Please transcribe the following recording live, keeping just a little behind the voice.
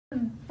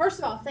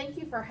first of all, thank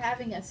you for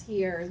having us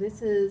here.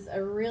 This is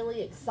a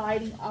really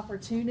exciting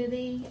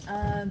opportunity,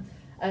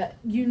 a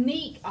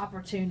unique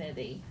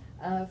opportunity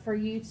for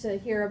you to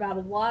hear about a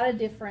lot of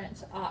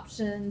different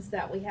options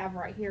that we have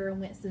right here in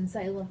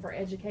Winston-Salem for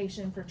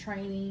education, for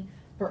training,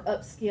 for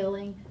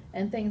upskilling,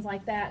 and things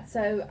like that.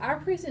 So our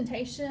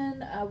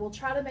presentation, we'll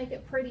try to make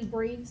it pretty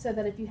brief so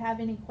that if you have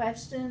any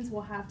questions,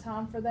 we'll have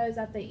time for those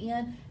at the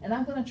end. And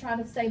I'm going to try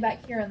to stay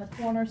back here in the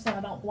corner so I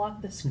don't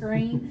block the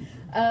screen.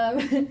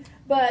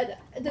 But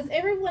does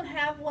everyone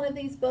have one of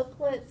these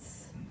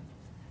booklets?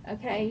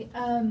 Okay,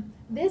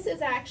 this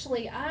is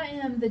actually, I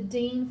am the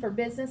Dean for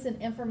Business and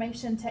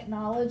Information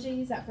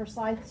Technologies at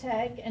Forsyth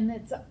Tech,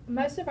 and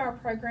most of our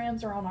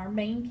programs are on our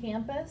main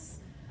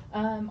campus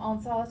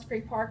on Solace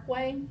Creek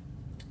Parkway.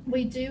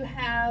 We do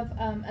have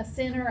a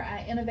center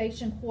at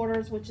Innovation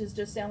Quarters, which is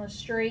just down the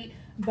street,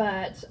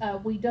 but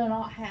we do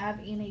not have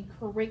any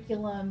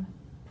curriculum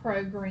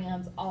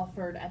programs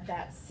offered at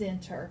that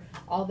center,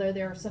 although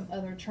there are some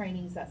other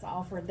trainings that's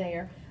offered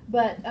there.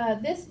 But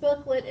this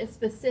booklet is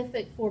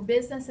specific for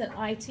business and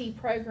IT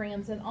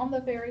programs, and on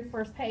the very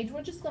first page,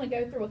 we're just going to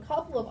go through a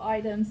couple of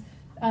items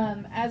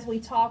as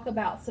we talk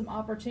about some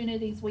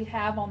opportunities we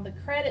have on the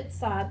credit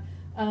side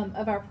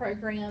of our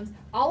programs.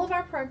 All of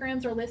our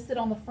programs are listed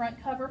on the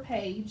front cover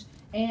page,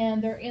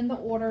 and they're in the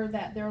order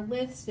that they're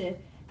listed.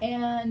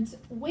 And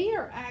we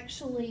are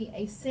actually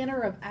a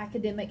center of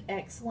academic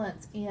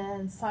excellence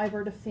in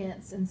cyber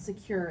defense and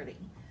security.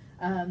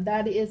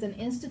 That is an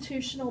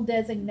institutional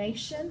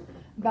designation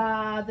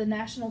by the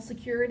National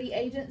Security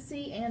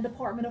Agency and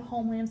Department of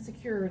Homeland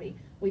Security.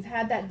 We've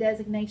had that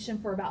designation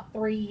for about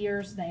 3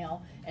 years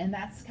now, and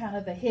that's kind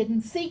of a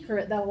hidden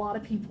secret that a lot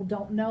of people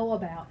don't know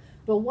about.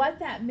 But what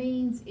that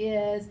means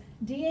is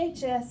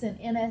DHS and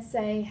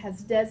NSA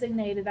has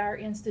designated our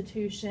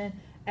institution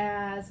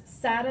as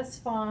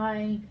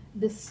satisfying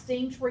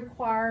distinct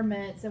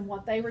requirements and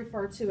what they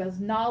refer to as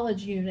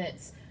knowledge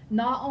units,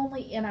 not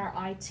only in our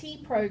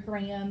IT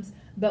programs,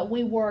 but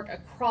we work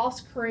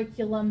across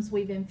curriculums.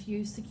 We've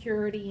infused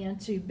security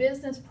into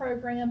business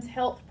programs,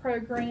 health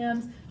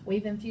programs.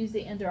 We've infused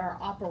it into our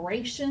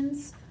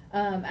operations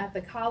at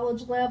the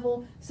college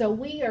level. So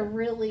we are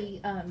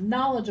really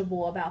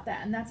knowledgeable about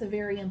that, and that's a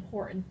very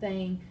important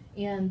thing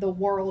in the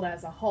world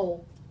as a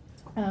whole,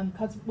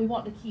 because we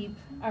want to keep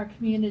our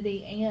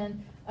community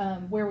and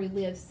where we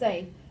live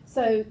safe.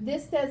 So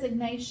this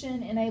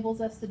designation enables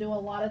us to do a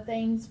lot of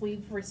things.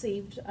 We've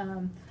received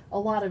a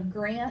lot of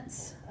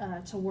grants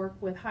to work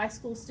with high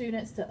school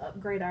students to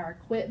upgrade our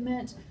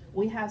equipment.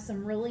 We have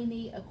some really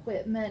neat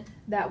equipment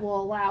that will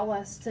allow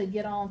us to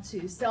get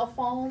onto cell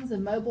phones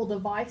and mobile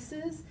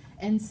devices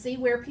and see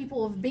where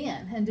people have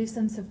been and do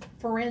some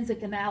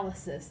forensic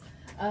analysis.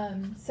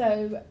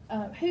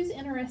 Who's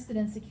interested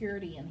in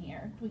security in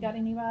here? We got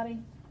anybody?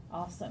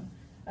 Awesome.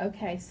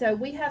 Okay, so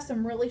we have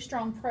some really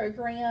strong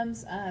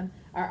programs.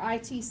 Our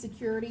IT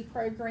security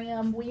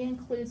program, we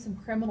include some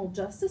criminal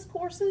justice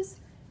courses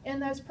in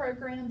those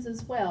programs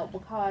as well,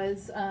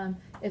 because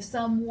if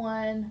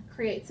someone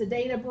creates a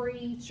data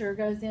breach or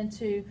goes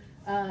into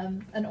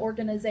an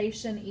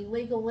organization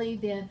illegally,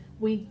 then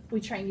we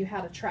train you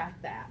how to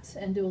track that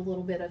and do a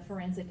little bit of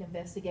forensic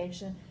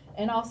investigation,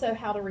 and also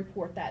how to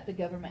report that to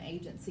government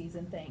agencies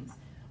and things.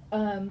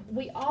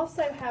 We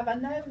also have, I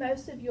know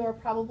most of you are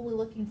probably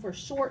looking for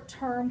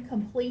short-term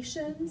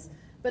completions,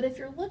 but if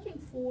you're looking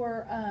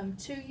for a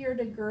 2-year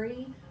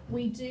degree,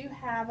 we do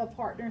have a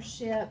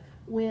partnership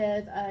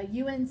with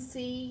UNC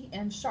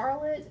in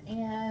Charlotte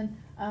and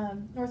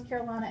North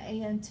Carolina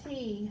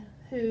A&T,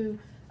 who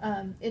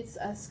it's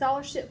a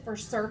scholarship for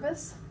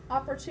service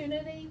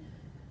opportunity.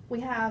 We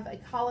have a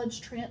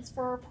college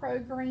transfer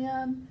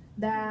program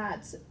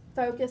that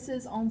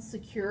focuses on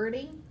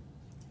security.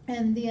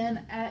 And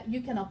then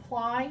you can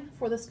apply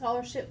for the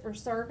scholarship for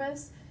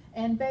service.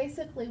 And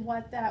basically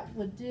what that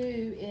would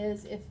do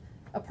is, if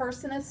a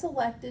person is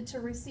selected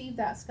to receive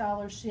that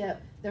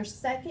scholarship, their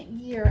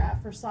second year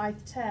at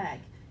Forsyth Tech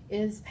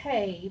is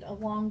paid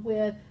along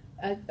with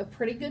a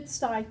pretty good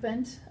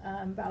stipend,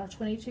 about a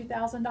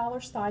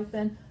 $22,000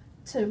 stipend.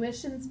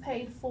 Tuition's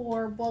paid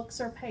for, books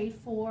are paid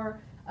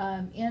for,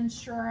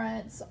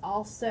 insurance,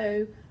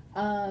 also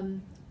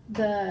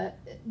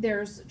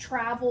there's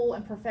travel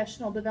and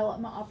professional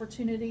development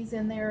opportunities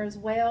in there as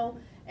well.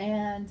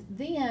 And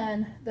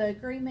then the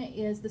agreement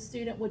is the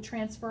student would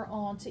transfer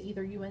on to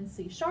either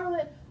UNC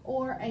Charlotte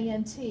or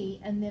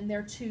A&T, and then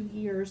their 2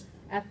 years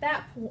at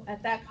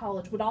that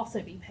college would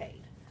also be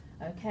paid.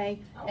 Okay,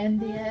 and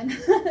then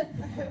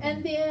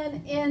and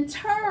then in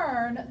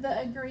turn, the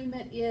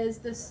agreement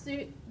is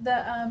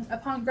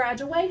upon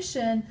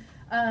graduation,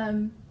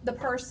 the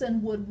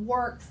person would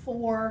work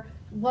for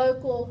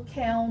local,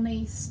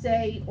 county,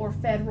 state, or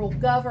federal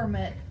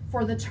government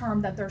for the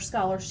term that their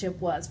scholarship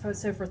was,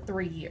 so for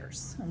 3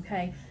 years,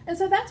 okay? And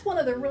so that's one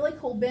of the really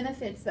cool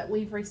benefits that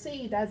we've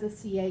received as a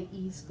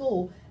CAE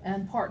school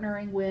and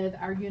partnering with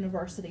our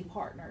university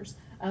partners.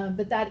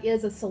 But that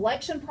is a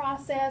selection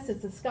process,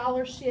 it's a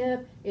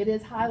scholarship, it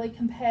is highly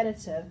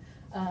competitive.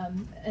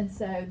 And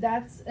so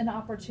that's an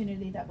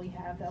opportunity that we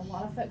have that a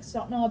lot of folks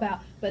don't know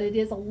about, but it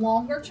is a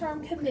longer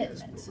term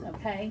commitment,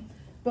 okay?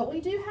 But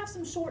we do have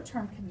some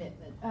short-term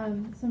commitment,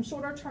 some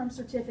shorter-term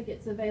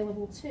certificates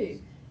available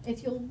too.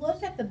 If you'll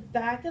look at the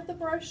back of the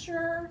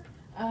brochure,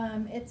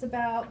 it's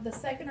about the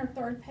second or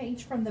third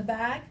page from the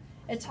back.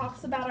 It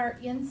talks about our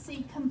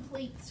NC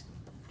Complete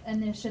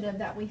initiative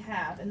that we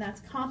have, and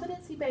that's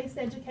competency-based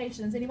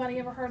education. Has anybody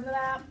ever heard of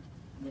that?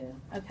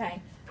 Yeah.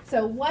 Okay.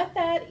 So what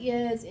that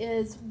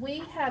is we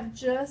have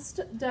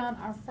just done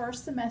our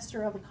first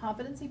semester of a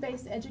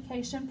competency-based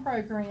education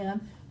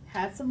program,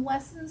 had some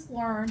lessons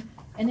learned,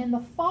 and in the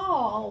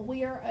fall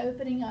we are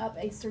opening up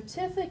a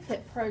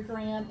certificate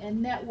program in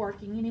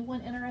networking.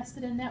 Anyone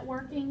interested in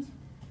networking?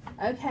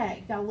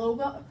 Okay, got a little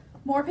bit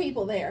more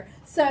people there.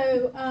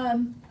 So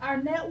our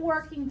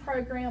networking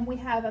program, we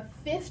have a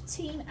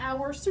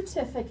 15-hour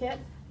certificate.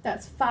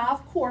 That's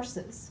 5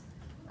 courses.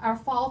 Our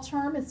fall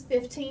term is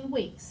 15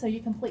 weeks. So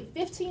you complete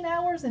 15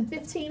 hours in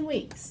 15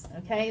 weeks.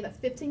 Okay, that's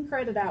 15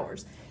 credit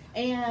hours.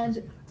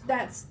 And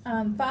that's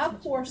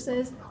 5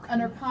 courses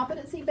under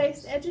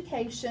competency-based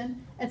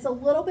education. It's a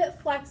little bit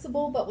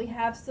flexible, but we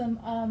have some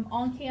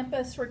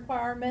on-campus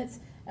requirements,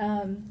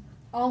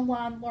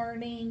 online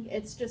learning.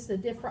 It's just a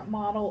different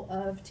model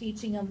of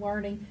teaching and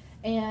learning.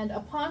 And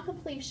upon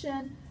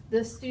completion,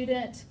 the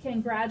student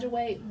can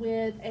graduate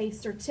with a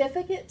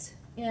certificate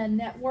in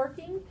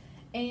networking.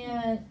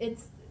 And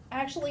it's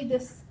actually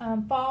this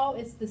fall,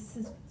 it's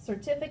the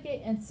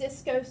certificate in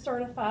Cisco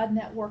Certified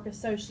Network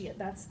Associate.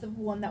 That's the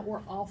one that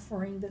we're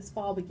offering this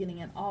fall beginning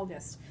in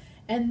August.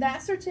 And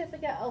that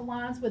certificate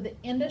aligns with the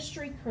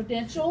industry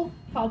credential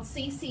called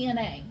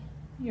CCNA.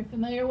 You're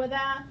familiar with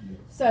that? Yes.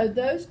 So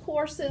those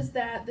courses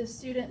that the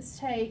students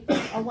take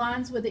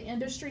aligns with the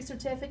industry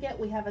certificate.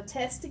 We have a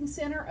testing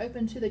center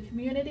open to the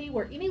community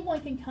where anyone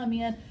can come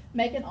in,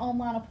 make an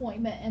online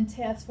appointment, and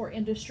test for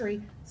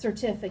industry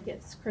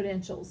certificates,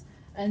 credentials.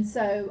 And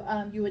so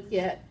you would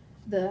get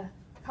the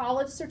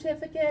college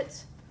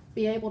certificate,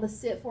 be able to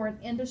sit for an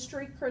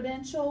industry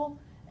credential,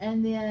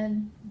 and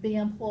then be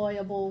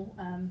employable,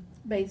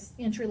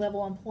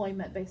 entry-level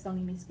employment based on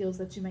any skills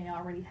that you may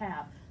already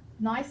have.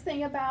 Nice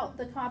thing about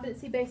the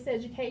competency-based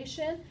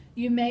education,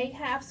 you may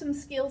have some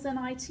skills in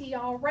IT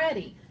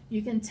already.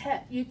 You can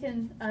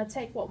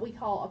take what we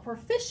call a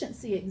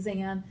proficiency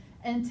exam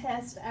and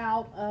test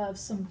out of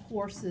some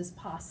courses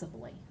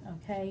possibly,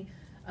 okay?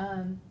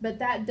 But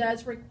that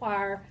does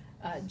require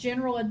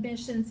general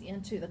admissions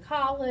into the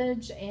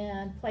college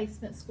and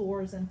placement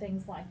scores and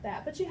things like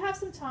that. But you have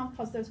some time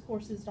because those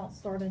courses don't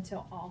start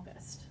until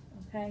August,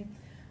 okay?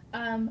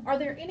 Are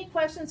there any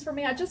questions for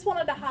me? I just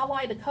wanted to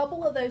highlight a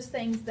couple of those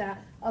things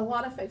that a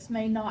lot of folks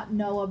may not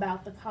know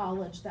about the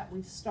college that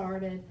we've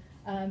started.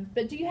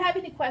 But do you have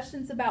any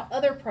questions about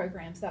other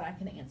programs that I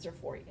can answer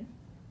for you?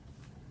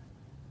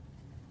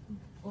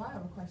 Well, I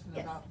have a question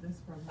Yes. about this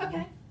program.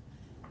 Okay.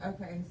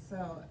 Okay,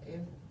 so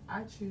if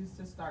I choose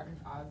to start in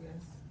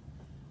August,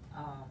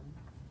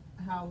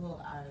 how will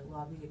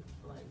I be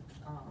like,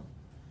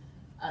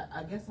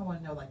 I guess I want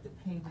to know like the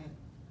payment,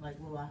 like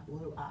what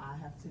do I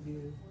have to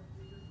do?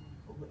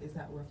 Is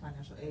that where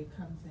financial aid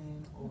comes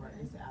in, or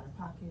is it out of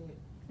pocket?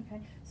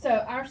 Okay,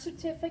 so our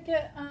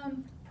certificate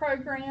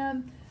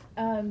program,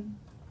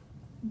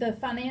 the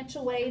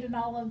financial aid and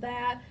all of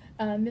that,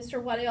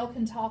 Mr. Waddell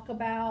can talk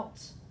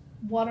about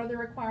what are the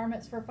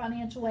requirements for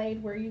financial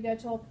aid, where you go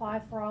to apply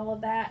for all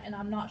of that, and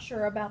I'm not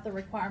sure about the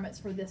requirements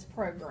for this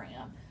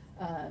program.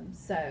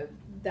 So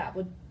that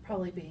would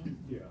probably be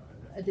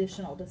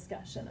additional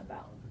discussion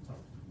about.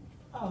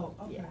 Oh,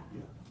 okay.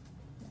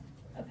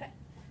 Yeah. Okay.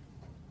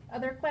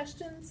 Other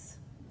questions?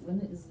 When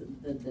is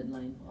the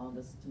deadline for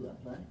August to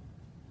apply?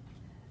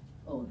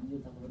 Oh, you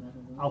talk about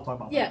that one? I'll talk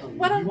about Yeah. that.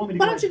 Why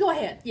don't you go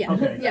ahead? Yeah.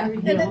 Okay. Yeah.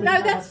 Yeah, No,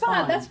 that's that's fine.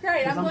 fine. That's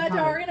great. I'm 'Cause glad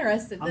y'all are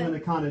interested. I'm going to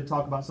kind of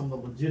talk about some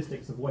of the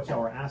logistics of what y'all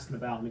are asking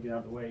about. Let me get out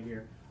of the way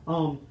here.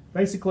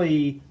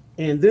 Basically,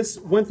 and this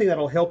one thing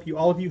that'll help you,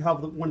 all of you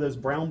have one of those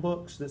brown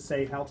books that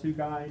say how-to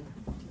guide.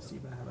 Let's see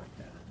if I have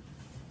that.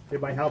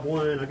 Everybody have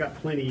one? I got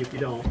plenty if you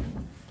don't.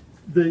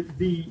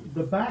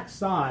 The back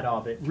side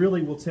of it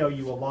really will tell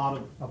you a lot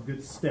of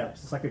good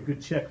steps. It's like a good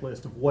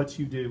checklist of what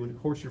you do. And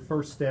of course, your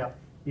first step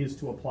is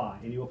to apply.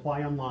 And you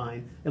apply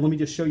online. And let me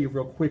just show you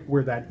real quick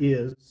where that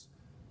is,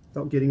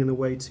 without getting in the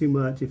way too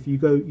much. If you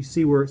go, you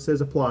see where it says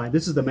apply.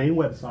 This is the main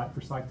website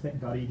for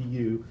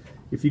psychtech.edu.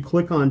 If you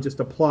click on just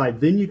apply,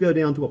 then you go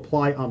down to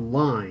apply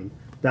online.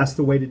 That's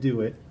the way to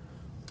do it.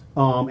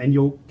 And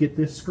you'll get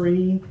this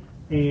screen.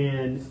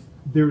 And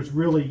there's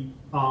really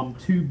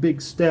 2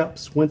 big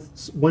steps.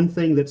 One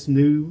thing that's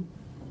new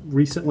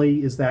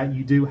recently is that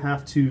you do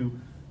have to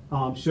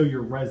show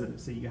your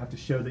residency. You have to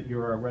show that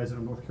you're a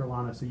resident of North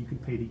Carolina so you can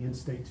pay the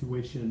in-state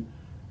tuition.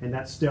 And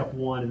that's step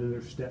 1, and then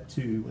there's step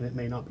 2, and it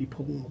may not be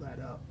pulling all that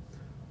up.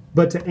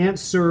 But to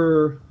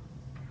answer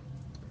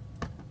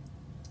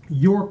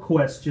your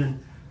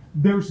question,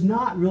 there's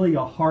not really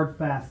a hard,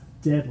 fast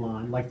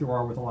deadline like there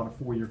are with a lot of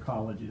 4-year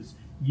colleges.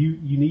 You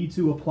need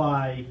to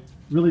apply,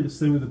 really the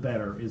sooner the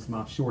better is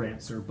my short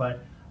answer.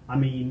 But I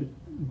mean,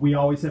 we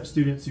always have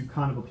students who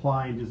kind of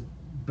apply and just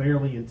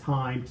barely in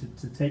time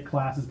to take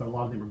classes, but a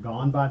lot of them are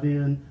gone by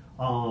then.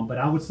 But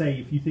I would say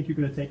if you think you're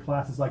going to take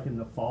classes like in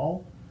the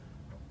fall,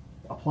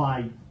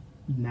 apply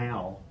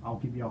now. I'll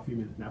give you all a few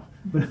minutes now,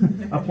 but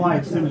apply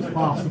as soon as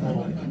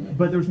possible.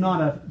 But there's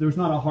not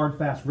a hard,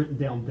 fast, written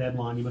down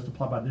deadline. You must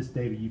apply by this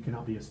date, or you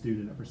cannot be a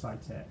student at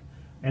Forsyth Tech.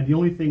 And the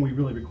only thing we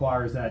really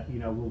require is that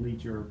we'll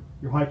need your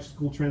high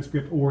school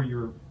transcript or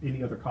your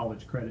any other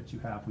college credits you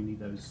have. We need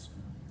those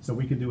so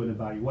we can do an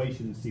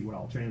evaluation and see what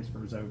all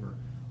transfers over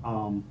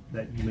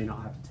that you may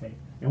not have to take.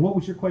 And what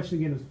was your question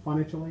again? Is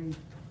financial aid,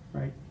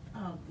 right?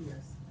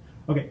 Yes.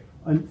 Okay,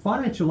 and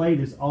financial aid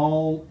is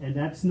all, and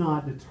that's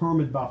not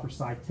determined by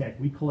Forsyth Tech.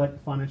 We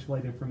collect financial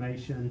aid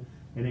information,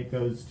 and it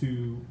goes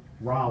to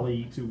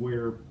Raleigh to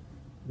where,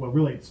 well,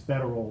 really it's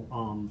federal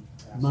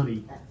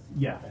money.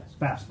 Yeah,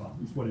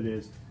 FAFSA is what it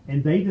is.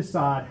 And they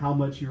decide how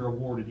much you're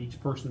awarded.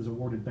 Each person is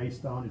awarded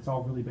based on, it's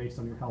all really based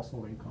on your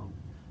household income.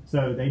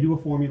 So they do a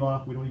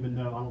formula. We don't even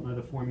know, I don't know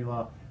the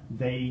formula.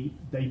 They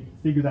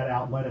figure that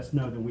out, let us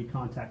know, then we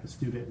contact the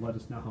student and let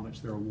us know how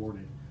much they're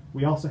awarded.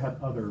 We also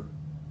have other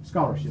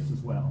scholarships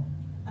as well.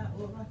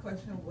 Well, my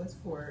question was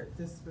for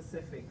this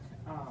specific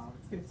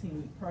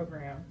 15-week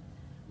program.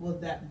 Will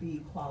that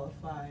be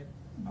qualified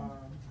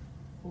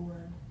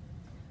for?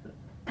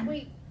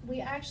 We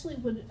actually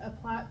would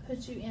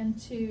put you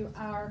into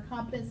our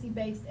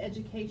competency-based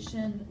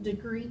education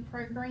degree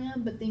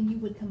program, but then you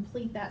would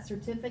complete that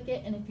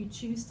certificate, and if you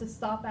choose to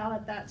stop out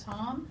at that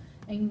time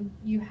and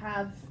you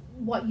have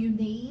what you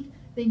need,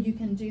 then you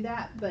can do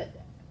that. But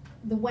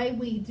the way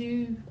we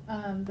do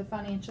the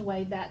financial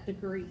aid, that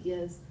degree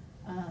is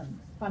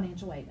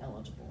financial aid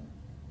eligible.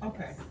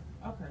 Okay. Yes.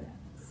 Okay.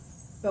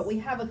 But we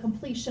have a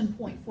completion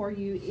point for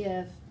you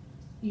if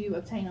you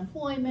obtain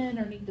employment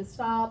or need to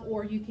stop,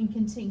 or you can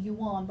continue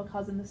on,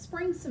 because in the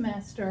spring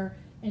semester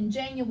in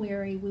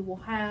January we will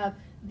have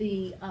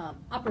the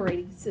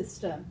operating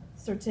system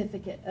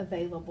certificate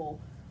available,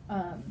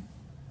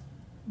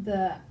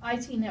 the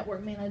IT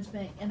network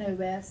management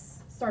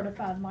NOS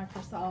certified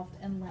Microsoft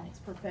and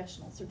Linux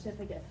professional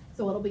certificate.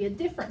 So it'll be a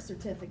different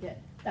certificate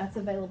that's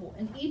available,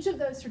 and each of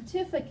those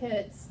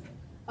certificates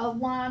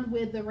align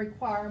with the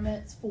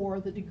requirements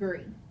for the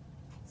degree.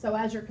 So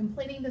as you're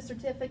completing the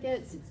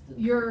certificates,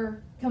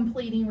 you're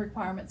completing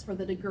requirements for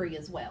the degree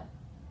as well.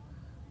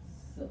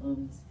 So,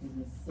 excuse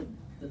me,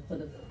 so for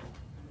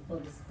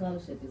the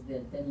scholarship, is there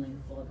a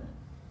deadline for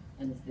that?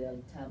 And is there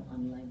a tab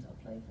online to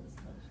apply for the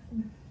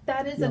scholarship?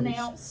 That is Yeah,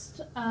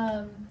 announced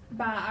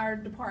by our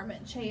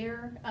department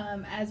chair.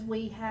 As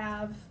we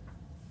have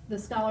the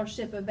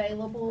scholarship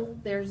available,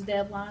 there's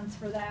deadlines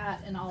for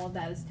that, and all of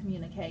that is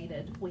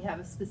communicated. We have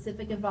a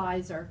specific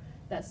advisor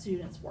that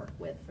students work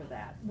with for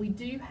that. We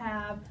do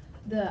have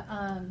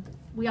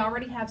we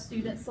already have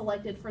students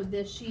selected for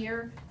this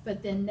year,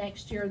 but then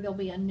next year there'll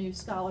be a new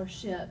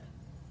scholarship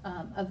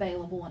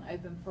available and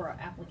open for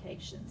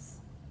applications.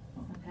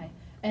 Okay,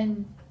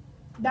 and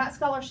that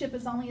scholarship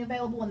is only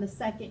available in the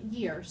second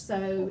year.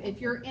 So if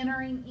you're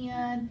entering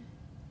in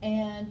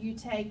and you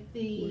take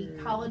the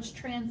college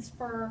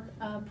transfer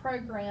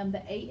program,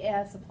 the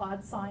AS,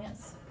 Applied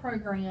Science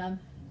program,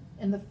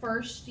 in the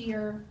first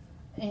year,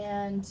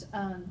 and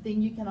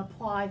then you can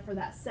apply for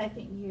that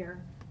second year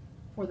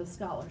for the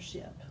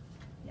scholarship.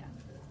 Yeah.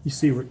 You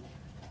see,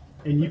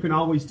 and you can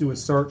always do a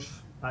search.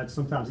 It's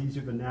sometimes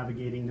easier than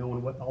navigating,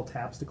 knowing what all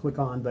tabs to click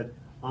on. But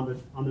on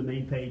the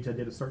main page, I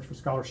did a search for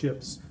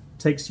scholarships.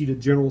 Takes you to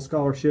general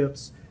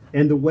scholarships,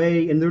 and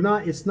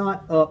it's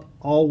not up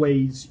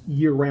always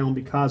year round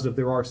because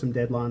there are some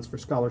deadlines for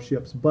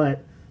scholarships.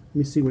 But let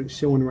me see what it's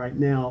showing right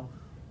now.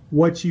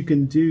 What you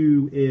can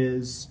do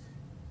is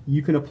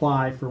you can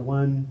apply for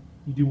one.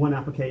 You do one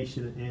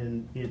application,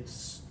 and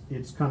it's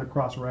kind of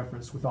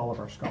cross-referenced with all of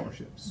our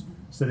scholarships,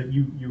 so that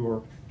you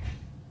are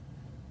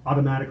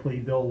automatically,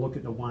 they'll look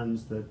at the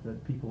ones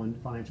that people in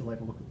financial aid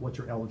will look at what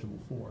you're eligible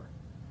for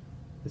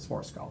as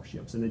far as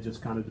scholarships, and it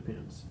just kind of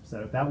depends.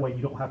 So that way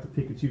you don't have to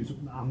pick and choose.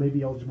 I may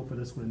be eligible for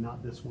this one and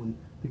not this one.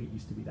 I think it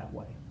used to be that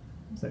way.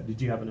 So did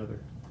you have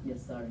another?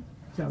 Yes, sorry.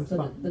 Yeah, it's so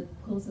fine. the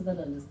courses that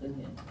are listed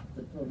here,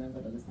 the programs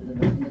that are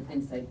listed in the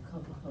things I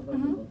cover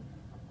below,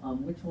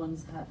 which one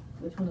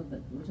of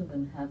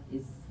them have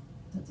is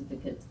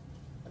certificate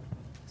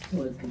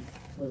towards the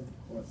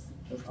course?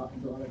 Do all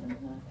of them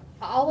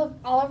have? All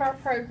of our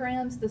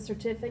programs, the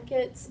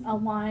certificates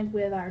aligned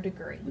with our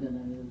degree. With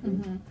another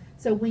degree?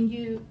 So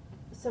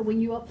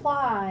when you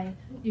apply,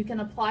 you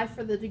can apply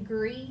for the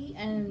degree,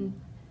 and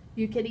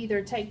you could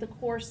either take the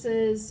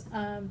courses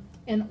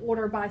in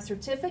order by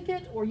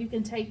certificate, or you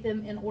can take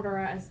them in order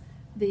as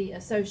the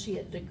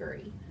associate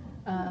degree.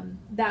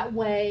 That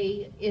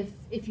way,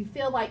 if you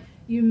feel like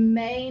you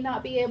may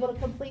not be able to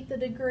complete the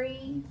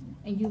degree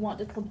and you want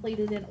to complete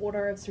it in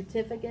order of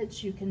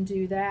certificates, you can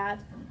do that.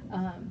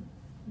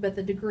 But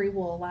the degree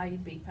will allow you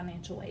to be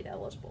financial aid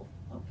eligible.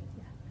 Okay.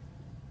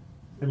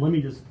 And let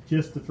me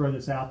just to throw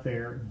this out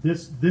there,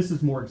 this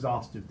is more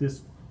exhaustive.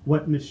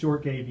 What Ms.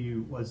 Short gave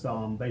you was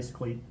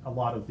basically a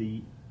lot of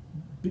the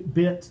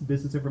BIT,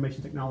 Business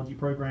Information Technology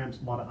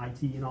programs, a lot of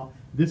IT and all.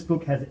 This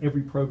book has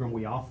every program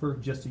we offer,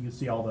 just so you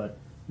see all the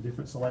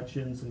different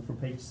selections, and from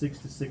page 6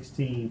 to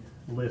 16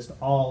 list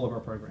all of our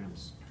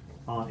programs,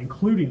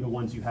 including the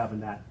ones you have in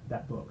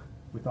that book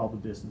with all the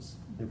business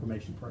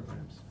information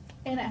programs.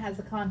 And it has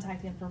the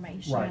contact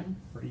information Right,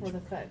 for each. for the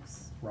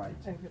folks Right.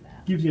 over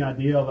that. Gives you an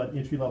idea of an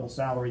entry-level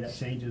salary that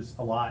changes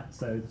a lot,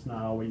 so it's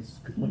not always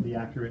completely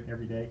accurate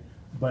every day.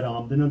 But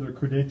then under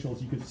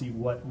credentials, you can see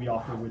what we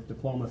offer with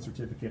diploma,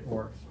 certificate,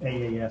 or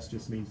AAS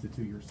just means the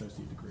 2-year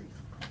associate degree.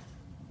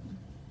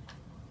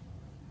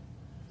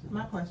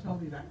 My question will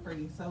be back for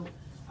you. So,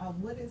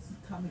 what is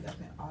coming up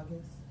in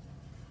August,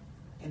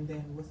 and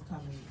then what's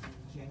coming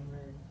in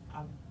January?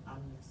 I'm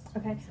missed.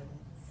 Okay.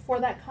 For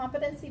that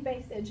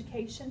competency-based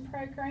education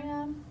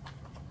program,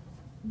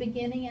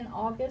 beginning in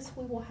August,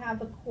 we will have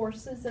the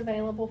courses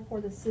available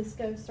for the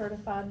Cisco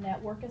Certified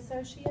Network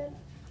Associate.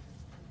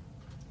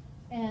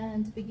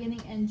 And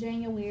beginning in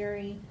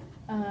January,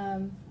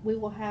 we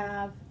will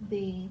have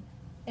the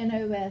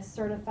NOS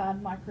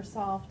Certified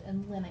Microsoft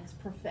and Linux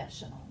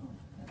Professional.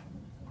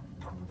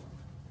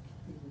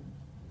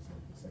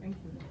 Thank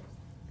you.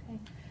 Okay.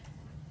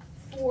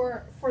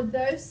 For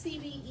those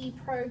CBE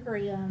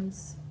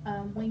programs,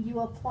 when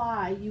you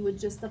apply, you would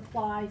just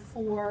apply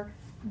for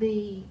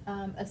the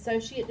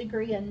associate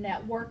degree in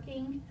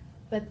networking.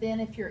 But then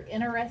if you're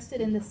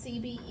interested in the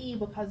CBE,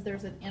 because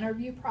there's an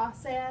interview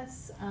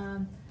process,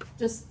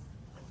 just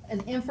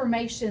an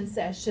information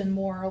session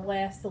more or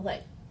less to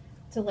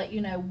let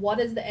you know what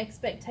is the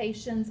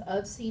expectations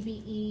of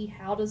CBE,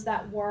 how does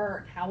that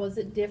work, how is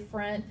it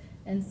different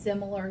and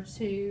similar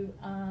to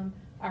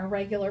our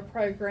regular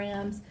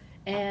programs.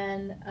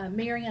 And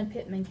Marianne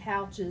Pittman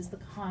Couch is the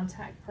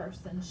contact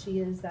person. She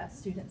is that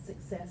student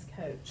success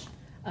coach.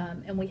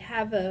 And we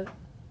have a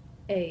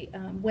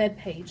web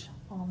page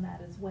on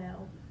that as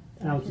well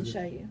that I can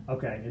show you.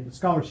 Okay, and the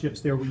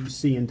scholarships there where you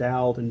see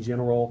endowed in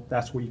general,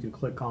 that's where you can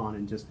click on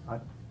and just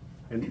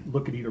and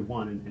look at either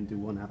one and do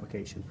one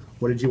application.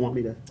 What did you want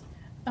me to?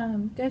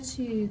 Go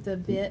to the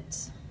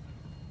bit,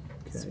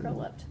 Okay.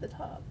 scroll up to the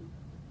top.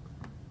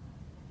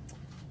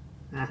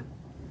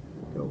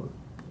 Go on.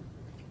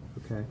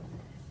 Okay.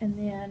 And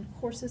then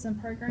courses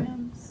and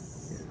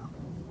programs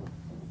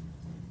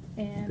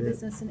Yeah. and Bit.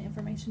 business and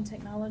information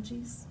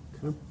technologies.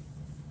 Okay.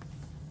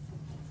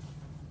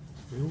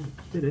 Well,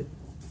 did it.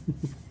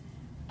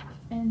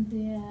 And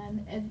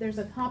then there's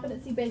a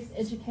competency-based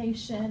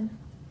education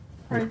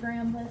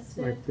program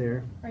listed Right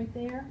there. right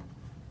there.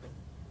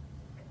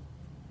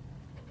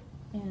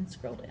 And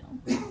scroll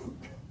down.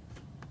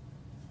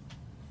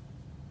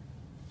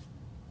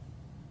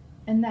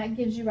 And that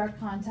gives you our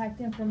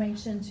contact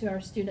information to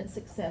our student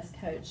success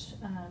coach,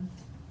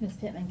 Ms.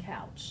 Pittman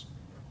Couch.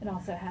 It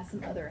also has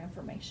some other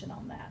information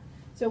on that.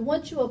 So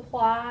once you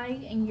apply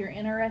and you're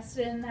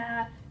interested in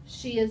that,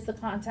 she is the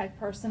contact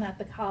person at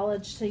the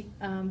college to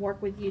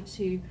work with you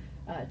to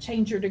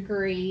change your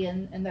degree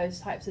and those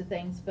types of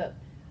things. But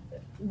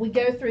we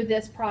go through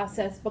this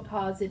process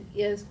because it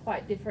is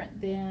quite different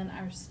than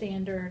our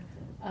standard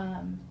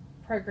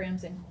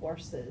programs and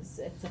courses.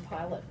 It's a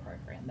pilot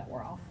program that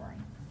we're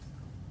offering.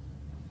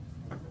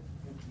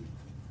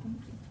 Thank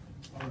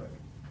you.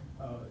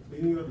 All right.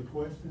 Any other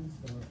questions?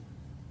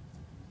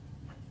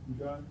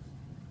 You guys?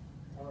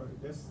 All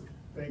right.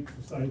 Thanks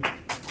for saying.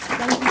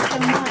 Thank you.